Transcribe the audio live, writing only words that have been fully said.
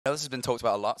know this has been talked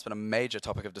about a lot. It's been a major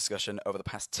topic of discussion over the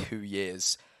past 2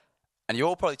 years. And you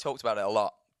all probably talked about it a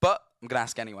lot. But I'm going to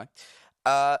ask anyway.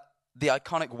 The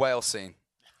iconic whale scene.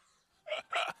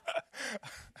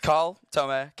 Karl,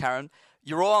 Tome, Karen,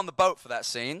 you're all on the boat for that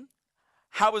scene.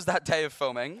 How was that day of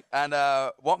filming? And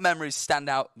what memories stand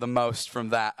out the most from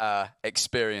that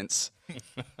experience?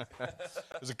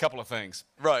 There's a couple of things.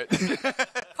 Right.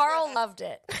 Karl loved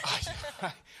it.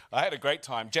 I had a great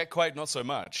time. Jack Quaid, not so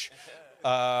much.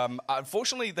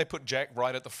 Unfortunately, they put Jack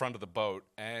right at the front of the boat,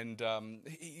 and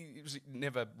he's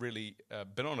never really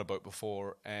been on a boat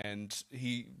before, and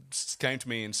he came to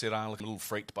me and said, I'm a little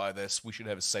freaked by this. We should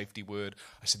have a safety word.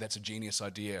 I said, that's a genius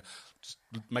idea. Just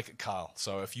make it Karl.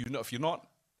 So if you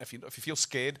feel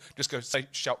scared, just go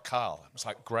shout Karl. It's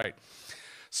like, great.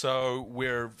 So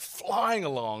we're flying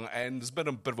along, and there's been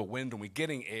a bit of a wind, and we're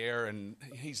getting air, and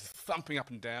he's thumping up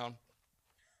and down.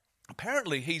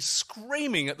 Apparently, he's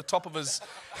screaming at the top of his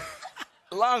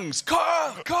lungs,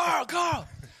 Karl, Karl, Karl.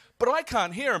 But I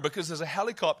can't hear him because there's a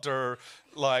helicopter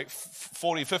like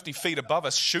 40, 50 feet above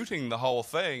us shooting the whole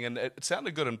thing. And it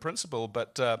sounded good in principle,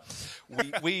 but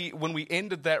when we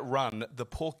ended that run, the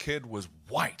poor kid was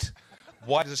white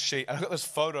as a sheet. I got this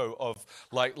photo of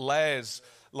like Laz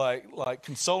like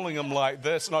consoling him like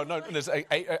this. No, there's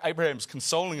Abraham's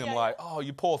consoling him like, oh,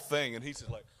 you poor thing. And he's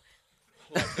just like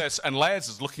this, and Laz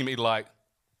is looking at me like.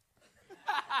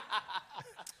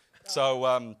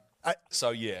 So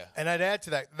yeah. And I'd add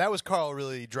to that. That was Karl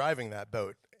really driving that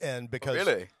boat, and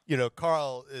because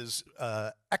Karl is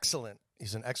excellent.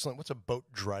 He's an excellent. What's a boat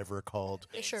driver called?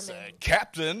 Fisherman.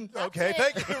 Captain. Okay,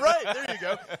 thank you. Right there you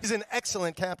go. He's an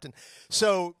excellent captain.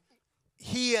 So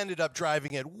he ended up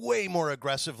driving it way more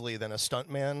aggressively than a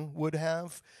stuntman would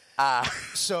have.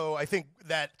 So I think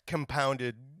that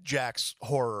compounded Jack's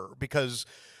horror, because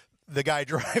the guy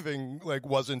driving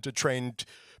wasn't a trained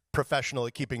professional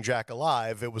at keeping Jack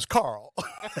alive. It was Karl.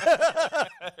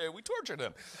 We tortured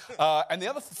him. And the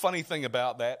other funny thing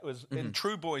about that was, in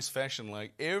true boys fashion,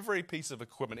 like every piece of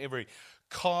equipment, every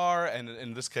car, and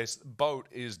in this case, boat,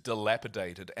 is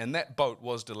dilapidated. And that boat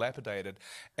was dilapidated.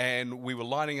 And we were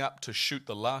lining up to shoot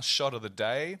the last shot of the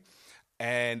day,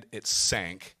 and it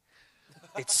sank.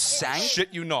 It sank?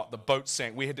 Shit you not, the boat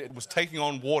sank. It was taking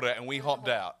on water, and we hopped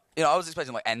out. I was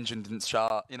expecting engine didn't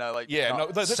start. That's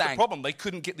the problem. They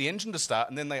couldn't get the engine to start,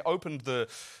 and then they opened the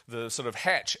sort of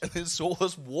hatch, and there's all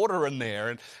this water in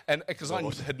there. And because I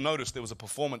had noticed there was a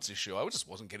performance issue, I just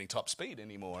wasn't getting top speed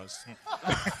anymore.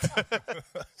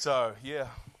 So yeah.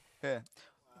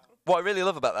 What I really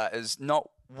love about that is not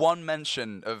one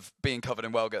mention of being covered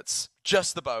in whale guts.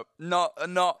 Just the boat. No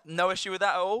issue with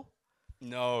that at all.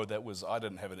 No, I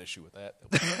didn't have an issue with that.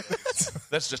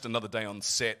 That's just another day on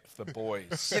set for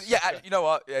boys. Yeah, you know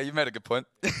what? Yeah, you made a good point.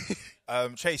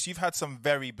 Chase, you've had some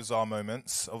very bizarre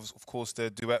moments. Of course,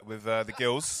 the duet with the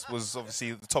Gills was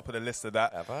obviously at the top of the list of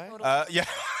that. Have I? Yeah.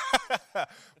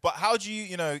 But how do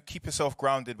you, keep yourself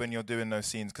grounded when you're doing those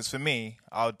scenes? Because for me,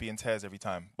 I would be in tears every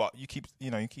time. But you keep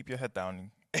your head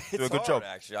down and do a good job.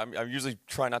 Actually, I'm usually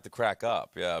trying not to crack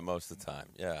up. Yeah, most of the time.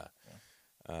 Yeah.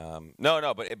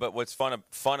 But what's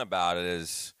fun about it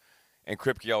is, and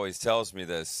Kripke always tells me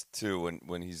this too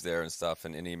when he's there and stuff,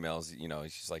 and in emails,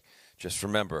 he's just like, just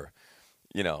remember,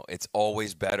 it's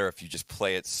always better if you just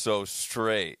play it so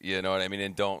straight, you know what I mean,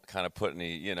 and don't kind of put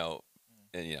any,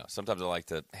 and sometimes I like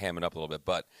to ham it up a little bit,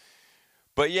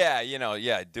 but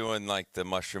yeah, doing like the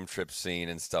mushroom trip scene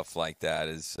and stuff like that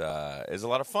is a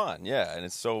lot of fun, yeah, and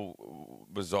it's so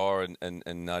bizarre and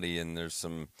nutty, and there's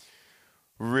some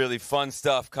really fun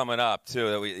stuff coming up too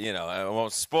that I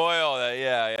won't spoil that.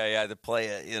 Yeah, to play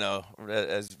it,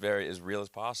 as real as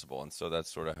possible, and so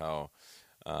that's sort of how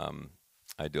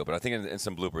I do it. But I think in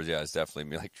some bloopers, it's definitely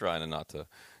me trying not to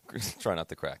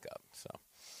crack up. So,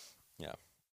 yeah.